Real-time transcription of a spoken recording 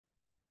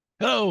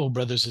Hello,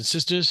 brothers and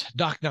sisters.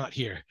 Doc Knott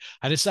here.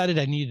 I decided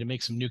I needed to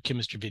make some new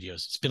chemistry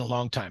videos. It's been a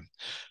long time.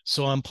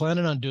 So I'm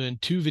planning on doing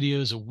 2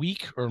 videos a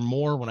week or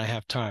more when I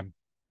have time.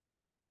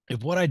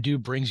 If what I do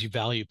brings you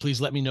value,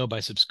 please let me know by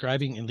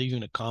subscribing and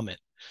leaving a comment.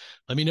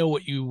 Let me know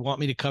what you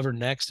want me to cover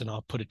next, and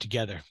I'll put it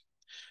together.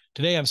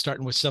 Today, I'm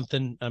starting with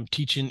something I'm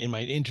teaching in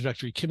my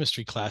introductory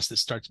chemistry class that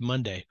starts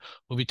Monday.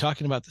 We'll be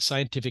talking about the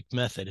scientific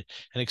method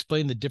and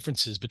explain the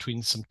differences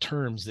between some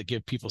terms that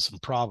give people some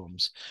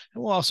problems.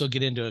 And we'll also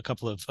get into a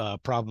couple of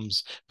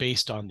problems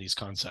based on these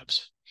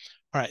concepts.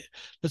 All right,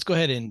 let's go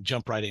ahead and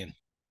jump right in.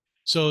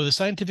 So, the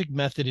scientific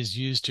method is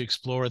used to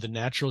explore the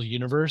natural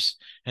universe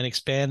and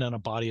expand on a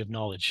body of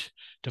knowledge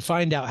to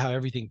find out how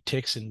everything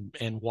ticks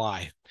and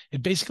why.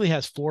 It basically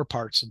has 4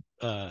 parts: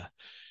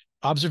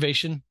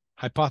 observation,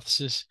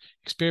 hypothesis,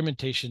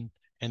 experimentation,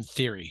 and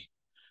theory.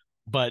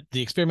 But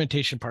the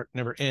experimentation part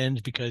never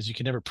ends because you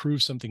can never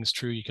prove something's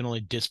true. You can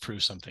only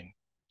disprove something.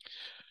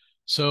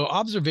 So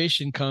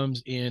observation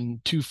comes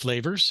in 2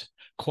 flavors: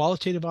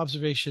 qualitative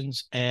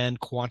observations and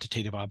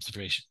quantitative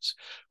observations.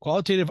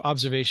 Qualitative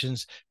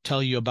observations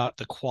tell you about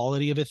the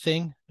quality of a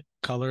thing,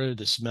 color,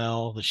 the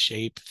smell, the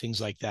shape,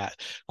 things like that.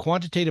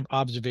 Quantitative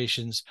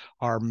observations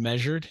are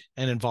measured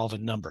and involve a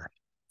number.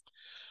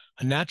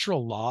 A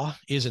natural law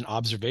is an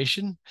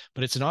observation,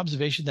 but it's an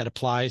observation that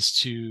applies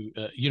to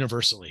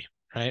universally,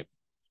 right?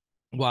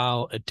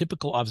 While a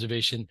typical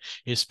observation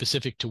is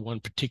specific to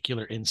one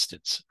particular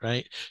instance,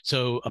 right?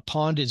 So a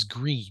pond is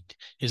green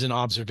is an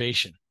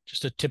observation,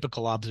 just a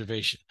typical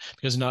observation,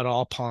 because not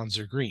all ponds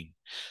are green.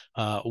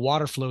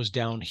 Water flows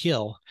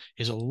downhill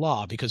is a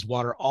law because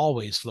water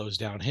always flows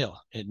downhill.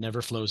 It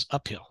never flows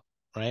uphill,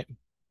 right?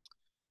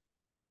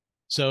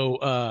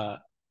 So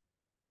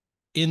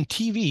in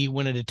TV,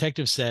 when a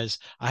detective says,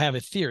 I have a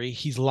theory,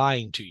 he's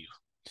lying to you.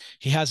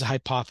 He has a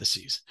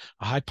hypothesis.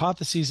 A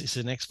hypothesis is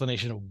an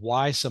explanation of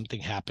why something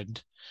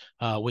happened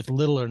with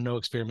little or no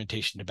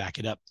experimentation to back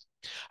it up.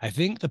 I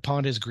think the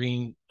pond is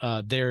green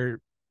there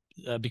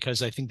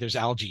because I think there's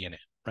algae in it,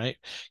 right?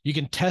 You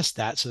can test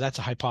that. So that's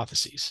a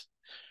hypothesis,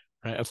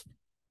 right?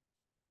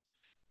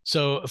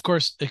 So, of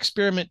course,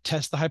 experiment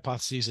tests the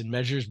hypotheses and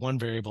measures one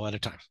variable at a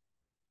time.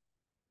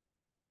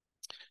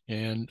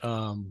 And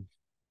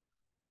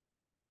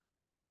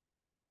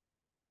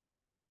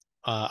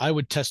I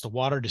would test the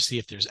water to see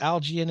if there's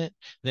algae in it,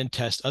 then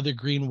test other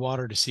green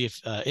water to see if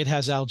it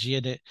has algae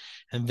in it,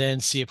 and then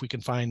see if we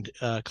can find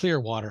clear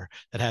water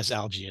that has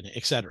algae in it,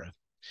 etc.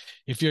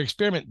 If your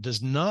experiment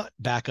does not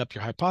back up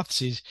your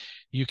hypotheses,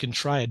 you can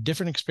try a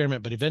different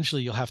experiment, but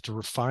eventually you'll have to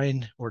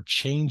refine or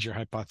change your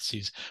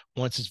hypotheses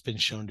once it's been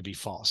shown to be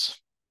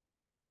false.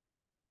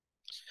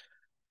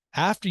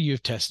 After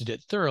you've tested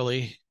it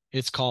thoroughly,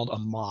 it's called a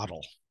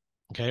model,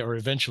 okay, or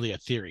eventually a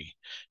theory.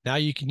 Now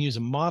you can use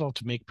a model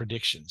to make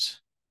predictions.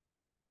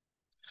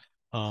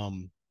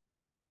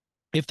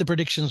 If the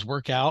predictions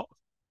work out,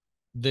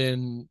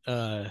 then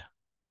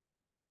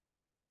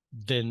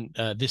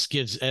this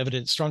gives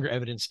evidence, stronger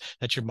evidence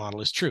that your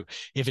model is true.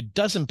 If it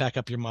doesn't back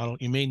up your model,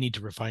 you may need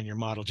to refine your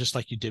model, just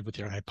like you did with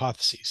your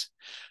hypotheses.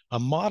 A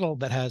model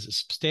that has a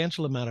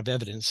substantial amount of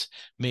evidence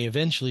may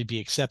eventually be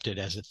accepted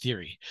as a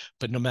theory,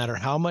 but no matter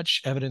how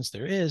much evidence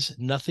there is,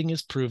 nothing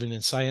is proven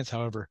in science.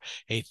 However,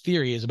 a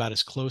theory is about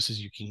as close as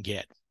you can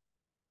get.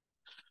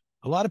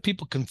 A lot of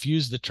people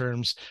confuse the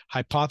terms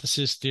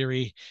hypothesis,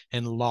 theory,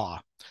 and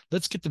law.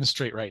 Let's get them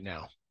straight right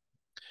now.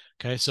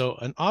 Okay, so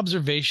an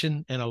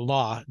observation and a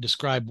law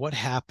describe what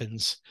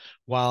happens,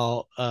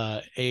 while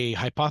a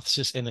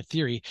hypothesis and a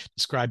theory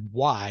describe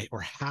why or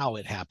how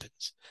it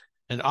happens.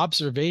 An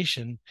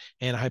observation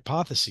and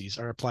hypotheses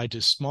are applied to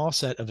a small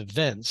set of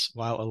events,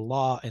 while a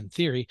law and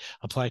theory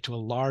apply to a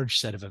large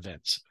set of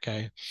events.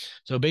 Okay,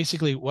 so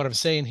basically, what I'm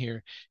saying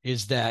here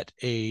is that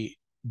the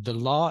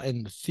law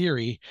and the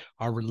theory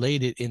are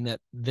related in that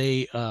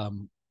they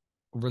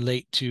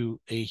relate to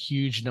a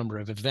huge number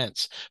of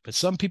events. But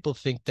some people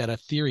think that a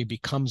theory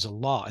becomes a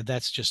law, and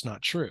that's just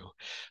not true.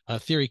 A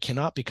theory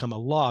cannot become a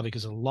law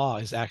because a law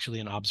is actually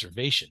an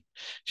observation,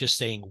 just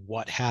saying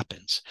what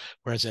happens,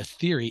 whereas a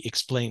theory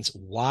explains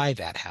why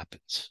that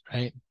happens,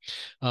 right?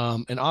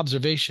 An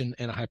observation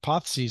and a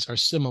hypothesis are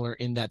similar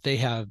in that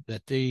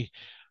they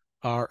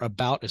are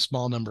about a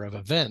small number of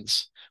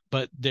events,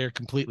 but they're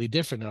completely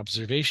different. An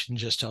observation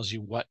just tells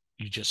you what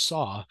you just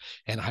saw,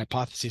 and a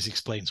hypothesis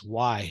explains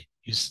why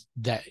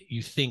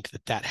you think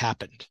that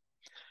happened.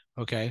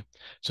 Okay,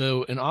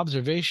 so an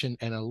observation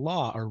and a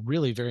law are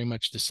really very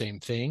much the same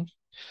thing,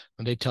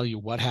 and they tell you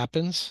what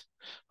happens.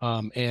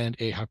 And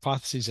a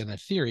hypothesis and a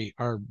theory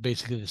are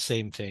basically the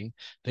same thing.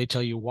 They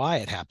tell you why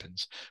it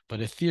happens,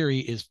 but a theory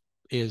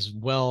is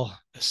well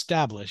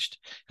established,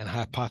 and a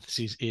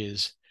hypothesis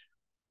is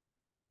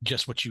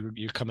just what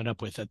you're coming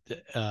up with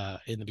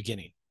in the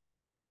beginning.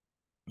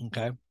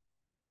 Okay,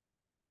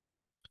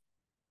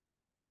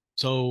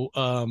 so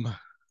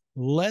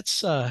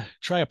let's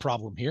try a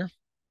problem here.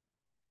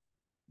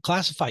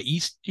 Classify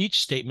each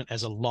statement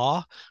as a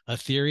law, a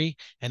theory,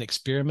 an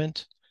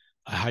experiment,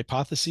 a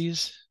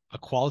hypothesis, a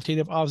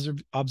qualitative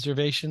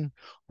observation,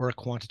 or a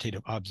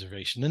quantitative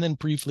observation, and then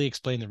briefly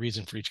explain the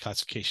reason for each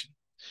classification.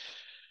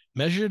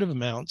 Measured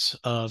amounts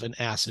of an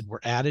acid were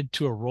added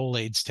to a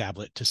Rolaids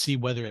tablet to see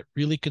whether it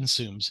really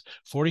consumes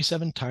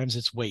 47 times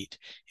its weight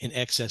in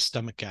excess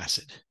stomach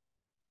acid.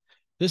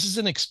 This is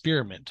an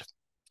experiment,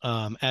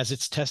 as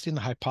it's testing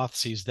the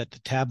hypotheses that the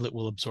tablet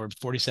will absorb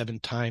 47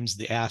 times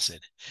the acid.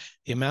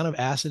 The amount of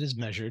acid is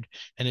measured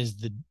and is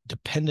the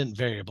dependent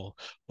variable,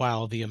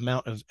 while the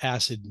amount of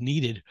acid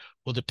needed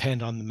will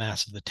depend on the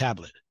mass of the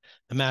tablet.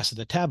 The mass of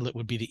the tablet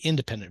would be the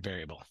independent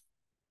variable.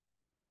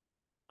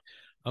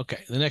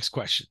 Okay, the next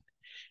question.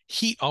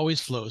 Heat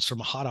always flows from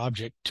a hot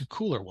object to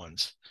cooler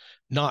ones,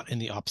 not in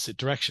the opposite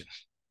direction.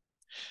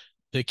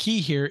 The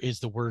key here is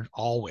the word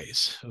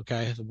always.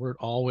 Okay, the word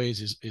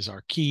always is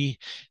our key.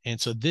 And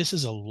so this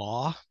is a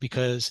law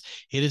because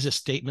it is a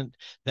statement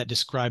that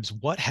describes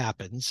what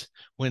happens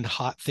when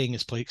hot thing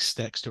is placed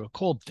next to a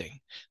cold thing.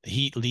 The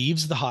heat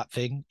leaves the hot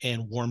thing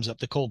and warms up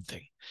the cold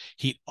thing.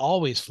 Heat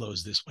always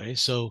flows this way,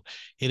 so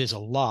it is a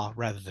law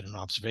rather than an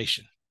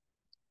observation.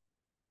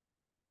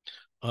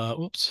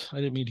 Oops, I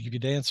didn't mean to give you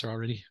the answer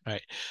already. All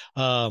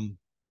right.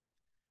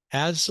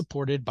 As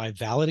supported by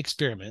valid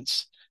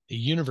experiments, the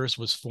universe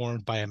was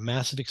formed by a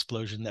massive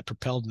explosion that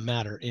propelled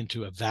matter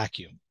into a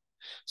vacuum.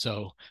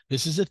 So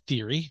this is a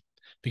theory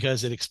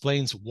because it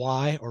explains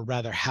why, or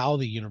rather how,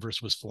 the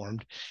universe was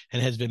formed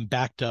and has been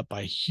backed up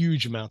by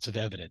huge amounts of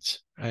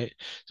evidence, right?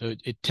 So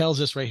it tells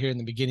us right here in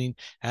the beginning,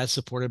 as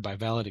supported by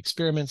valid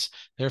experiments.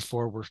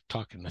 Therefore, we're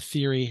talking a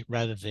theory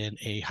rather than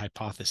a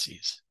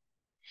hypothesis.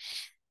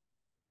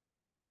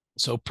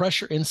 So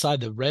pressure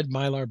inside the red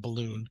Mylar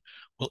balloon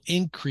will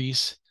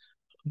increase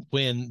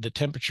when the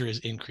temperature is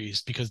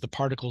increased because the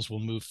particles will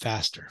move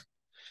faster.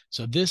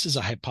 So this is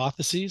a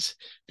hypothesis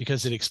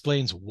because it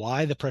explains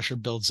why the pressure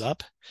builds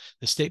up.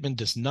 The statement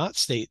does not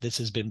state this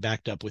has been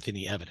backed up with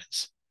any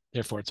evidence.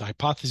 Therefore, it's a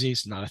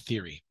hypothesis, not a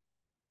theory.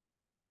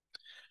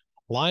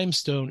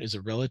 Limestone is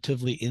a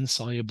relatively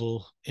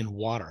insoluble in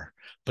water,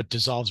 but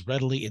dissolves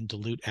readily in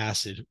dilute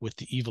acid with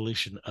the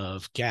evolution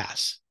of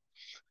gas.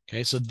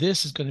 Okay, so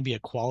this is going to be a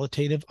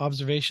qualitative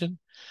observation.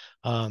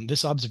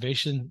 This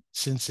observation,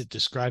 since it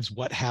describes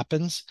what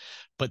happens,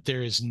 but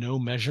there is no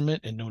measurement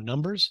and no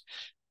numbers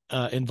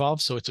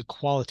involved, so it's a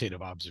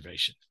qualitative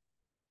observation.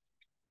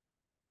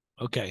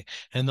 Okay,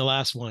 and the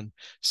last one,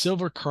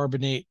 silver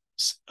carbonate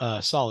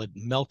solid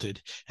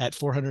melted at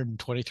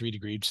 423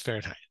 degrees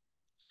Fahrenheit.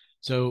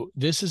 So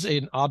this is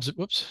an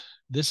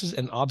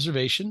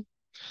observation.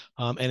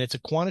 And it's a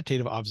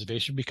quantitative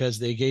observation because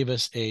they gave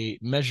us a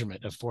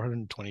measurement of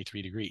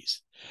 423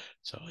 degrees.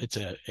 So it's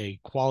a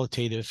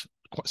quantitative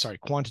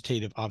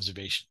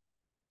observation.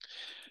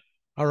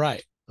 All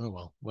right. Oh,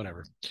 well,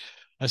 whatever.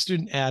 A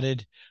student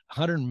added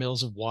 100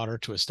 mils of water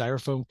to a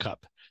styrofoam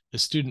cup. The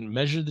student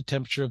measured the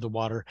temperature of the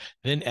water,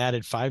 then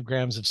added 5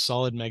 grams of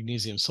solid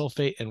magnesium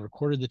sulfate and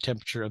recorded the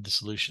temperature of the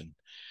solution.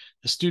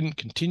 The student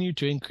continued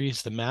to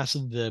increase the mass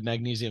of the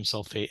magnesium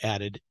sulfate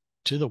added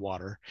to the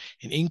water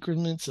in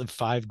increments of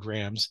 5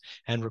 grams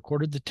and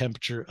recorded the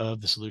temperature of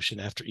the solution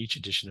after each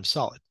addition of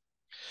solid.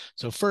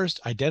 So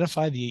first,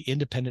 identify the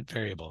independent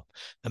variable.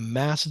 The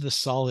mass of the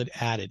solid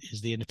added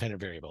is the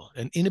independent variable.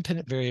 An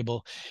independent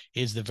variable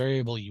is the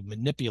variable you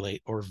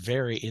manipulate or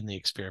vary in the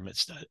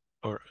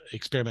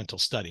experimental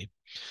study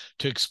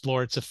to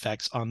explore its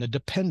effects on the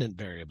dependent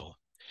variable.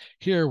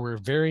 Here, we're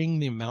varying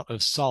the amount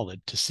of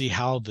solid to see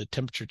how the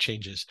temperature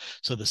changes.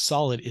 So the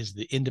solid is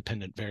the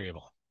independent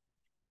variable.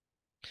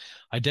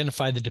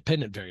 Identify the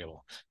dependent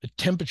variable. The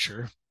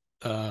temperature,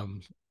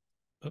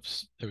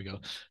 oops, there we go.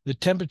 The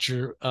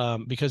temperature,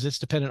 because it's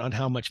dependent on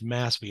how much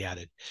mass we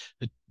added.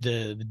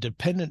 The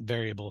dependent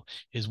variable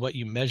is what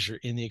you measure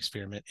in the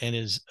experiment and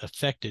is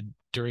affected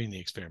during the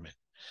experiment.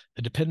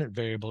 The dependent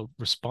variable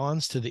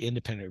responds to the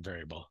independent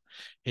variable.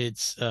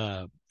 It's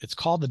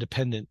called the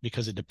dependent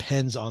because it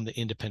depends on the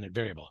independent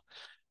variable.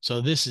 So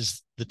this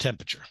is the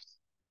temperature,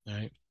 all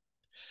right?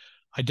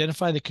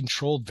 Identify the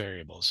controlled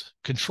variables.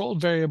 Controlled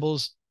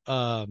variables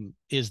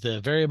is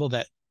the variable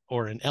that,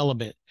 or an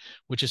element,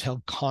 which is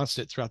held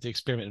constant throughout the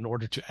experiment in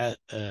order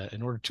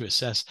to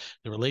assess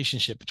the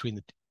relationship between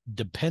the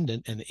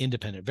dependent and the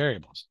independent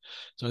variables.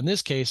 So in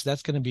this case,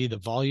 that's going to be the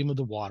volume of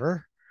the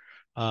water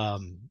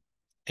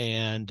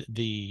and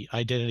the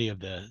identity of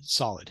the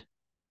solid.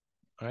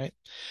 All right.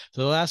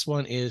 So the last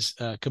one is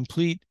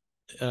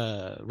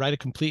write a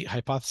complete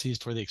hypothesis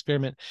for the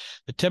experiment.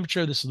 The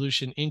temperature of the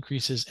solution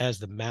increases as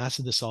the mass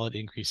of the solid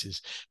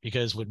increases,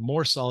 because when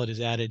more solid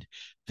is added,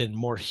 then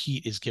more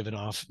heat is given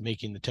off,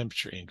 making the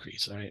temperature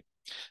increase. All right.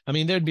 I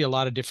mean, there'd be a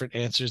lot of different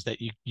answers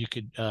that you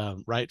could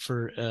write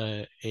for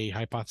a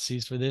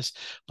hypothesis for this,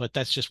 but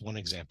that's just one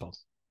example.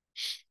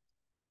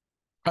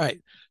 All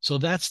right, so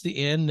that's the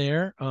end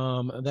there.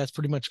 That's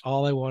pretty much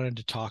all I wanted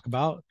to talk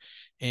about.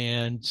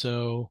 And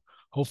so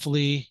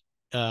hopefully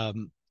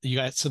you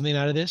got something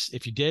out of this.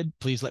 If you did,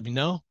 please let me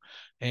know,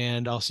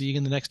 and I'll see you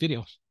in the next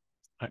video. All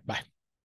right, bye.